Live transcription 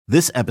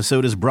This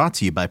episode is brought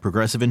to you by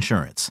Progressive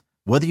Insurance.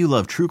 Whether you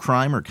love true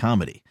crime or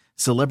comedy,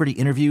 celebrity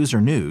interviews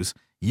or news,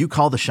 you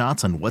call the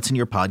shots on what's in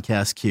your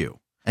podcast queue.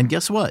 And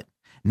guess what?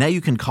 Now you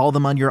can call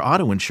them on your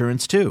auto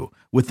insurance too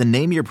with the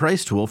Name Your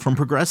Price tool from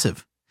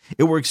Progressive.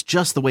 It works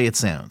just the way it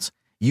sounds.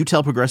 You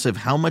tell Progressive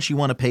how much you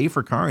want to pay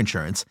for car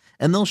insurance,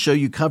 and they'll show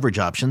you coverage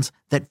options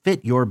that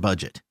fit your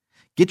budget.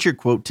 Get your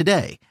quote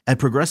today at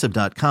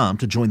Progressive.com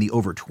to join the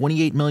over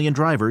 28 million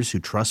drivers who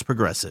trust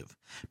Progressive.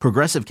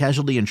 Progressive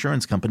Casualty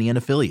Insurance Company and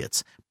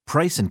Affiliates.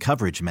 Price and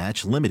coverage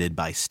match limited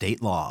by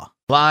state law.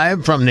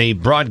 Live from the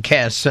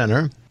broadcast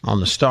center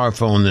on the Star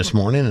Phone this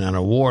morning, an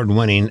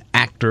award-winning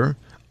actor,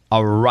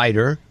 a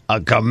writer,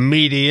 a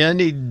comedian.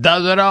 He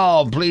does it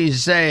all.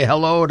 Please say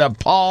hello to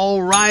Paul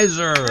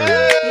Reiser.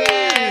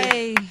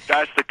 Yay!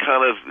 That's the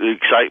kind of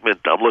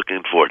excitement I'm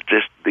looking for.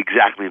 Just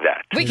exactly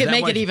that. We can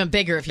make it even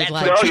bigger if you'd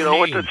like. No, you know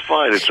what? That's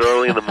fine. It's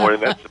early in the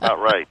morning. That's about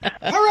right.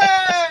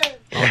 Hooray!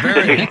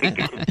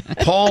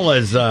 Paul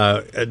is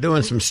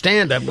doing some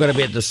stand-up. Going to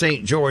be at the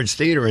St. George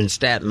Theater in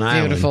Staten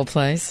Island. Beautiful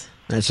place.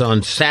 That's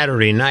on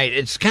Saturday night.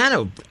 It's kind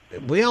of,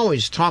 we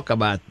always talk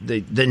about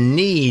the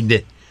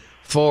need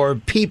for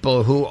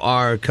people who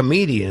are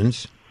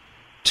comedians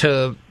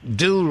to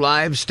do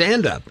live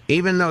stand-up,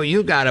 even though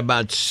you got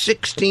about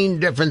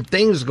 16 different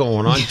things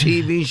going on,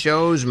 TV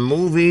shows,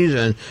 movies,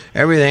 and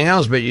everything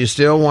else, but you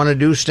still want to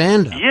do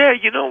stand-up. Yeah,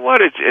 you know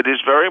what? It is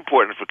very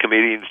important for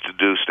comedians to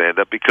do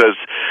stand-up because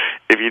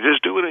if you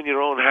just do it in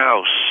your own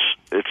house,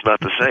 it's not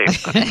the same.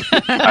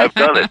 I've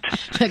done it.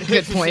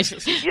 Good point.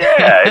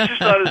 Yeah, it's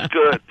just not as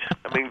good.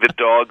 I mean, the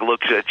dog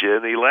looks at you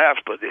and he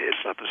laughs, but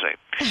it's not the same.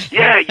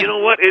 Yeah, you know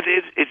what?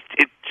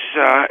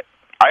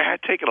 I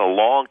had taken a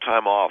long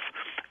time off,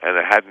 and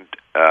I hadn't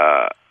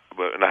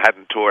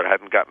toured,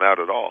 hadn't gotten out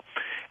at all.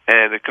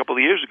 And a couple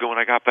of years ago, when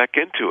I got back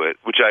into it,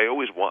 which I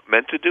always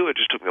meant to do, it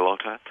just took me a long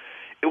time.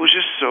 It was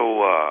just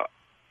so.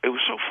 It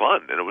was so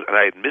fun, and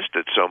I had missed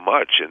it so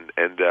much. And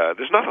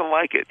there's nothing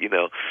like it. You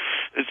know,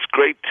 it's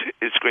great.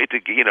 It's great to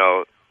This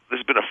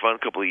has been a fun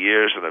couple of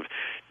years, and I've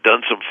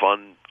done some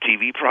fun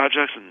TV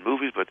projects and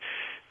movies, but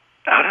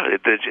I don't know,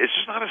 it's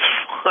just not as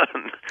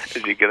fun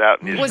as you get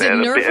out and you Was it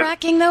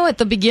nerve-wracking, though, at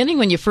the beginning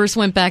when you first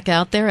went back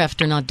out there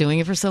after not doing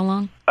it for so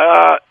long?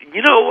 It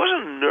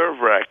wasn't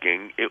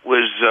nerve-wracking. It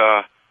was,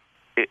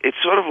 it's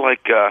sort of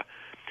like,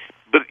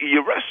 but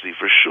you're rusty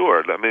for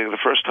sure. I mean, the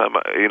first time,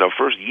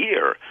 first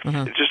year,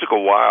 it just took a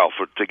while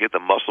to get the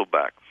muscle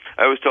back.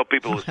 I always tell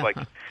people it's like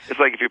if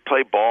you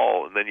play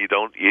ball and then you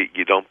don't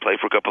play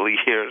for a couple of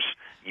years.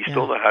 You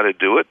still know how to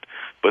do it,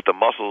 but the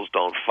muscles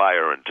don't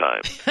fire in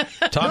time.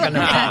 Talking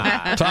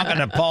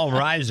to Paul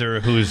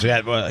Reiser, who's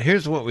got. Well,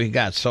 here's what we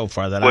got so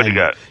far. What you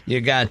got? You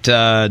got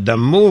the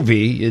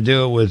movie. You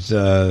do it with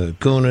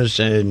Kunis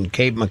and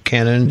Kate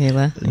McKinnon.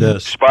 Mila. The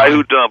Spy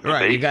Who Dumped Me.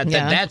 Right. You got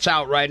that. That's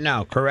out right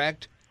now.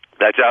 Correct.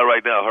 That's out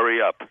right now. Hurry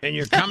up. And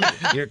you're coming.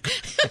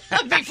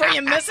 Before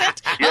you miss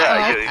it?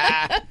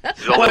 Yeah.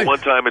 There's only one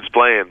time it's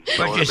playing.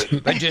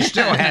 But you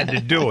still had to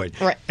do it.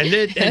 Right. And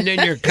then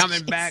you're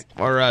coming back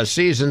for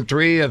season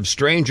 3 of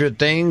Stranger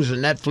Things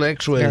and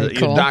Netflix with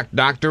cool.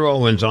 Dr.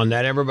 Owens on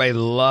that. Everybody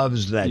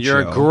loves that show.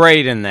 You're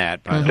great in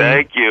that. By the way.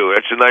 Thank you.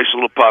 It's a nice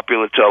little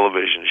popular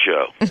television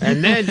show.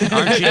 And then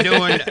aren't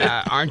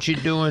you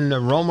doing the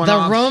Romanovs?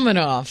 The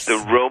Romanovs. The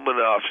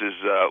Romanovs is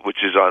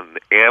which is on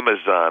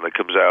Amazon. It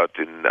comes out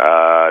in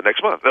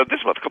next month. No,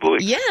 this month, a couple of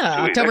weeks. Yeah,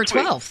 October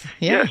 12th.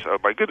 Yeah. Yes. Oh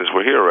my goodness,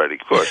 we're here already.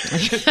 Of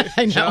course.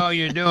 I know. So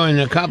you're doing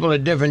a couple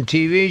of different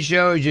TV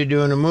shows. You're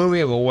doing a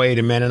movie. Well, wait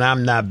a minute.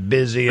 I'm not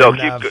busy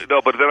enough.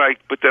 But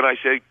then I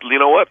say, you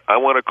know what? I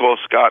want to call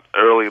Scott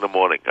early in the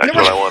morning. That's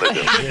what I want to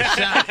do.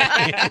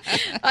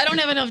 I don't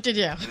have enough to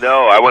do.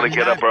 No, I want to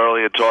get up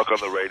early and talk on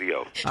the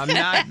radio. I'm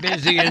not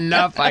busy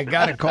enough. I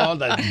got to call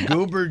the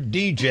Goober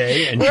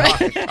DJ and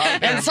talk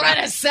And try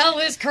to sell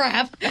this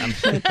crap.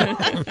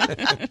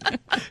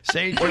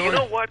 Well, you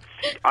know what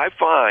I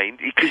find,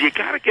 because you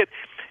got to get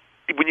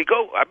when you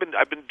go. I've been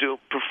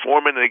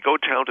performing, and they go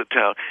town to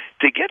town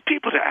to get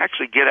people to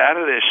actually get out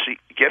of their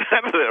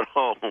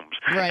homes,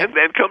 right, and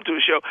then come to a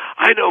show.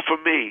 I know for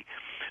me,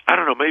 I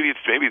don't know. Maybe it's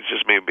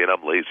just me being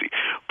I'm lazy,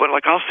 but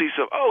like I'll see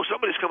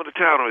somebody's coming to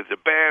town, or it's a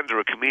band or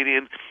a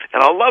comedian,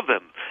 and I'll love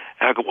them,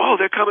 and I go, whoa,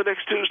 they're coming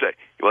next Tuesday.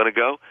 You want to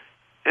go?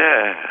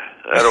 Yeah,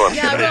 I don't want to.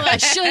 Yeah, well, I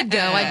should go.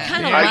 I'd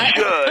kind of I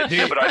should,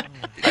 yeah, but I'd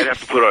have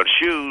to put on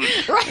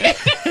shoes. Right.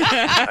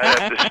 I'd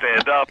have to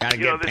stand up. There's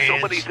pants. So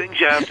many things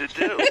you have to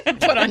do.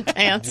 Put on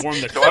pants. So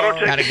I don't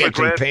take Gotta it for get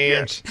some granted.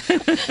 pants.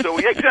 So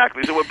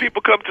exactly. So when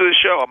people come to the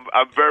show,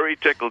 I'm very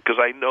tickled because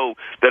I know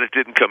that it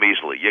didn't come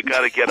easily. You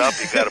got to get up.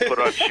 You got to put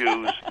on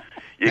shoes.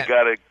 You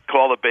got to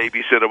call a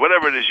babysitter,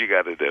 whatever it is you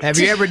got to do. Have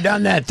you ever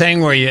done that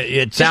thing where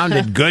it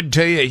sounded good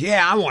to you?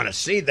 Yeah, I want to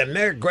see them.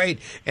 They're great.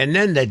 And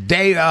then the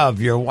day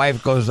of, your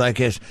wife goes like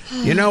this,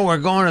 we're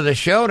going to the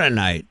show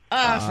tonight.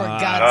 Oh, for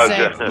God's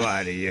sake.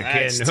 What are you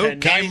kidding? Who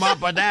came up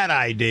with that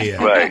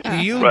idea? Right.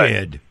 You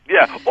right. did.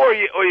 Yeah, or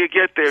you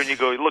get there and you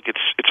go, look, it's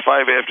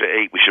 5 after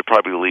 8. We should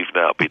probably leave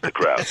now. Beat the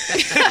crowd.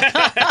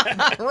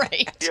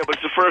 Right. Yeah, but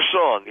it's the first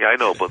song. Yeah, I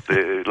know, but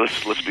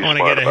let's be smart Want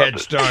to get a head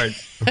this. start.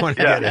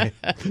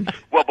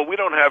 Well, but we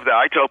don't have that.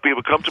 I tell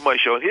people, come to my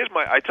show, and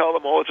I tell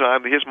them all the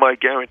time, here's my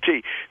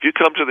guarantee. If you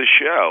come to the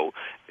show,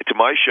 to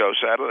my show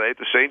Saturday at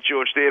the St.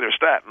 George Theater,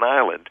 Staten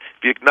Island,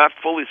 if you're not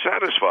fully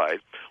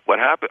satisfied, what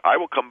happened? I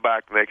will come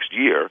back next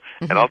year,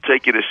 and I'll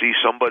take you to see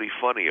somebody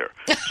funnier.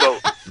 So,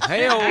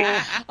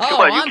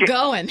 I'm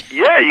going.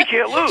 Yeah, you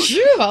can't lose.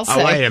 Phew, I'll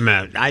say. Oh, wait a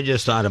minute. I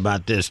just thought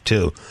about this,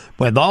 too.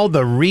 With all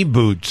the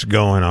reboots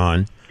going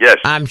on, yes,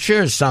 I'm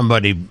sure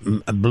somebody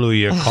blew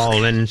your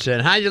call in and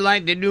said, how'd you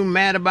like to do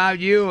Mad About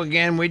You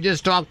again? We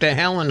just talked to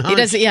Helen Hunt. He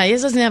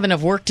doesn't have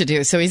enough work to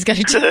do, so he's got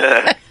to do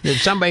that. Did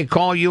somebody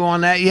call you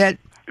on that yet?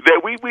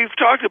 We've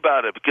talked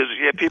about it because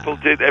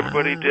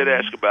everybody did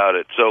ask about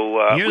it.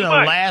 So you're the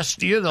last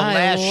show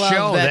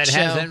that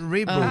hasn't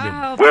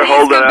rebooted. We're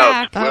holding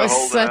out. That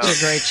was such a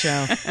great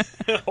show.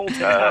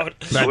 Holding out.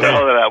 We're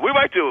holding out. We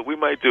might do it.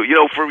 You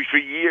know, for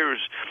years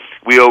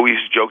we always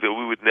joked that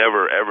we would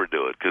never ever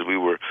do it because we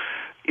were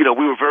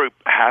very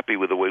happy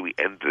with the way we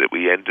ended it.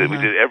 We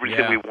did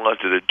everything we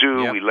wanted to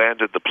do. Yep. We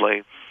landed the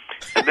plane.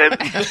 And then,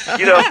 it just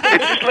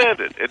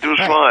landed. It was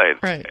fine.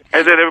 Right.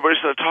 And then everybody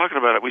started talking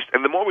about it.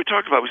 And the more we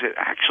talked about it, we said,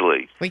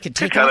 actually, we could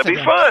it kind of be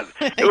fun.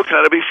 It would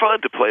kind of be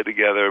fun to play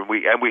together. And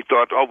we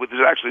thought,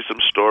 there's actually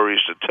some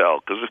stories to tell.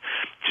 Because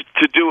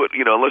to do it,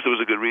 unless there was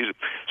a good reason.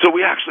 So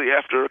we actually,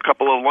 after a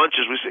couple of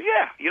lunches, we said,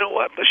 yeah, you know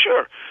what?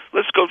 Sure.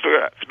 Let's go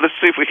figure out. Let's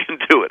see if we can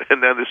do it.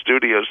 And then the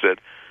studio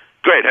said,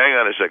 great, hang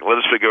on a second. Let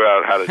us figure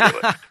out how to do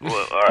it.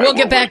 Well, all right, we'll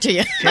get back to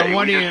you. So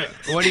what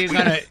are you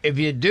gonna if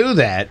you do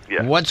that?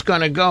 Yeah. What's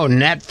gonna go?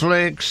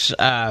 Netflix,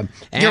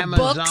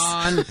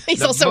 Amazon.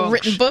 He's also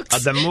written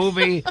books. The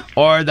movie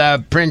or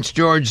the Prince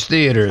George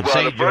Theater. Well,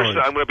 I'm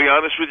going to be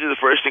honest with you. The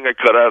first thing I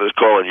cut out is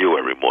calling you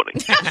every morning.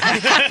 That's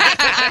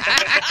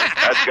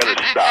going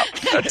to stop.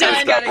 That's going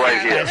to stop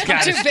right here. That's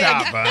got to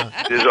stop. Huh?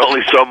 There's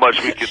only so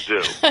much we can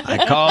do.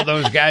 I called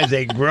those guys.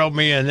 They grilled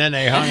me and then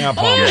they hung up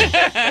on me.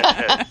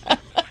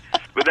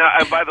 But now,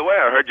 and by the way,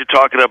 I heard you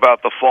talking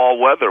about the fall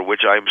weather, which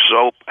I'm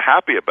so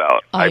happy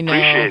about. I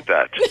appreciate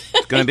that.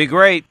 It's going to be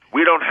great.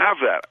 We don't have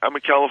that. I'm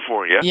in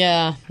California.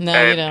 Yeah, you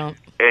don't.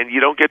 And you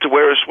don't get to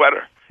wear a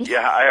sweater.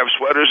 Yeah, I have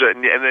sweaters,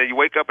 and then you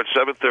wake up at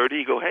 7:30,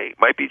 you go, hey, it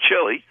might be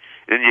chilly,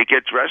 and you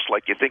get dressed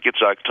like you think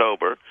it's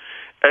October.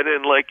 And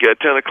then,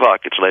 10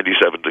 o'clock, it's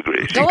 97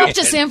 degrees. Go up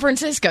to San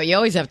Francisco. You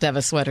always have to have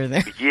a sweater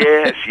there.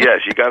 Yes,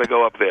 you got to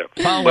go up there.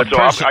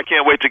 I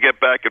can't wait to get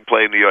back and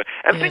play in New York.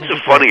 And things are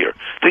funnier.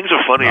 Things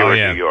are funnier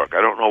in New York.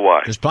 I don't know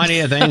why. There's plenty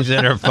of things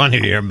that are funny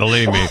here,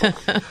 believe me.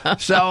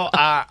 So,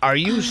 are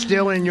you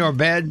still in your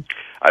bed?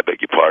 I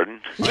beg your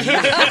pardon?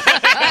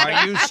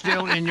 Are you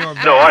still in your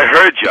bed? No, I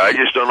heard you. I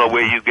just don't know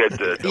where you get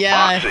the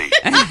moxie,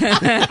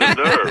 the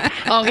nerve.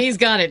 Oh, he's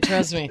got it.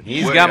 Trust me.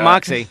 He's got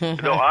moxie.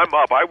 No, I'm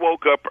up. I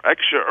woke up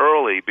extra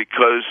early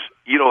because,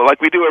 like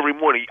we do every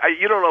morning.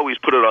 You don't always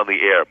put it on the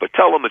air, but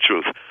tell them the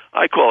truth.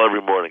 I call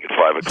every morning at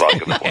 5 o'clock in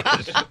the morning.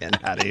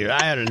 Get out of here.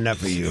 I had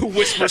enough of you.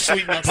 Whisper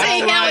sweet nothings.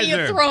 See, now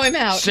you throw him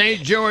out. St.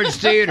 George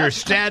Theater,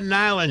 Staten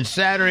Island,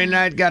 Saturday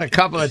night. Got a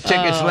couple of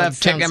tickets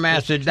left.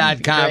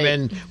 Ticketmaster.com.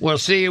 And we'll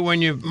see you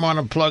when you want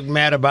to plug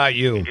Mad About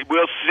You.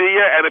 We'll see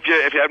you. And if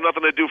you have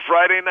nothing to do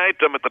Friday night,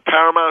 I'm at the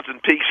Paramount in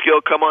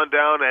Peekskill. Come on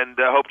down and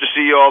hope to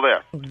see you all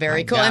there.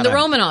 Very cool. And the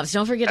Romanovs.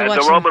 Don't forget to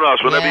watch the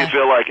Romanovs whenever you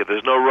feel like it.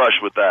 There's no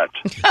rush with that.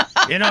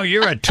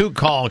 You're a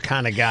two-call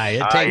kind of guy.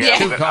 It takes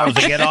 2 calls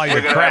to get all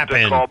your crap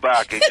in. Call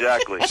back,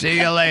 exactly. See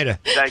you later.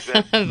 Thanks,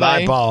 man.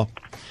 Bye, Paul.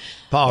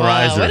 Paul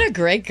Reiser. What a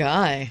great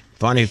guy.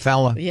 Funny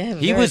fella. Yeah,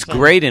 he was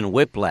great in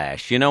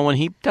Whiplash. When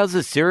he does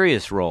a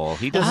serious role,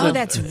 he does.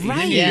 That's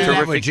right. Didn't he do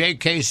that with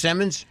J.K.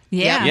 Simmons?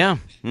 Yeah. Yeah.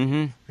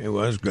 Mm-hmm. It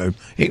was good.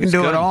 He can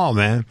do it all,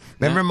 man.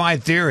 Remember my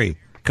theory.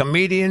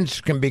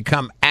 Comedians can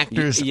become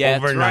actors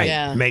overnight. Right.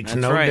 Yeah. Makes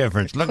no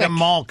difference. Look at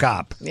Mall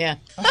Cop. Yeah.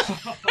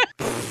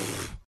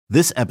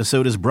 This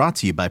episode is brought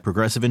to you by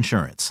Progressive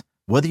Insurance.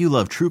 Whether you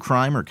love true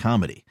crime or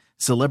comedy,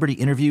 celebrity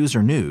interviews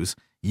or news,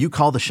 you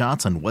call the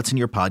shots on what's in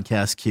your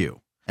podcast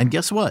queue. And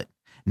guess what?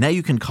 Now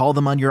you can call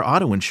them on your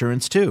auto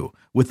insurance too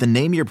with the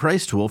Name Your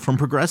Price tool from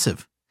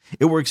Progressive.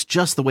 It works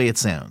just the way it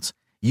sounds.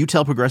 You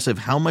tell Progressive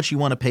how much you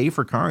want to pay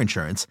for car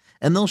insurance,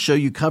 and they'll show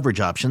you coverage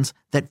options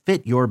that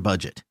fit your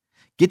budget.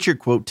 Get your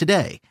quote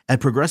today at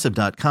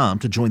Progressive.com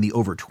to join the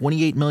over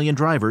 28 million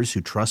drivers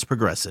who trust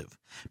Progressive.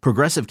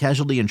 Progressive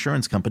Casualty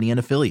Insurance Company and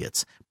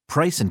Affiliates.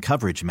 Price and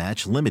coverage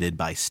match limited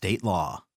by state law.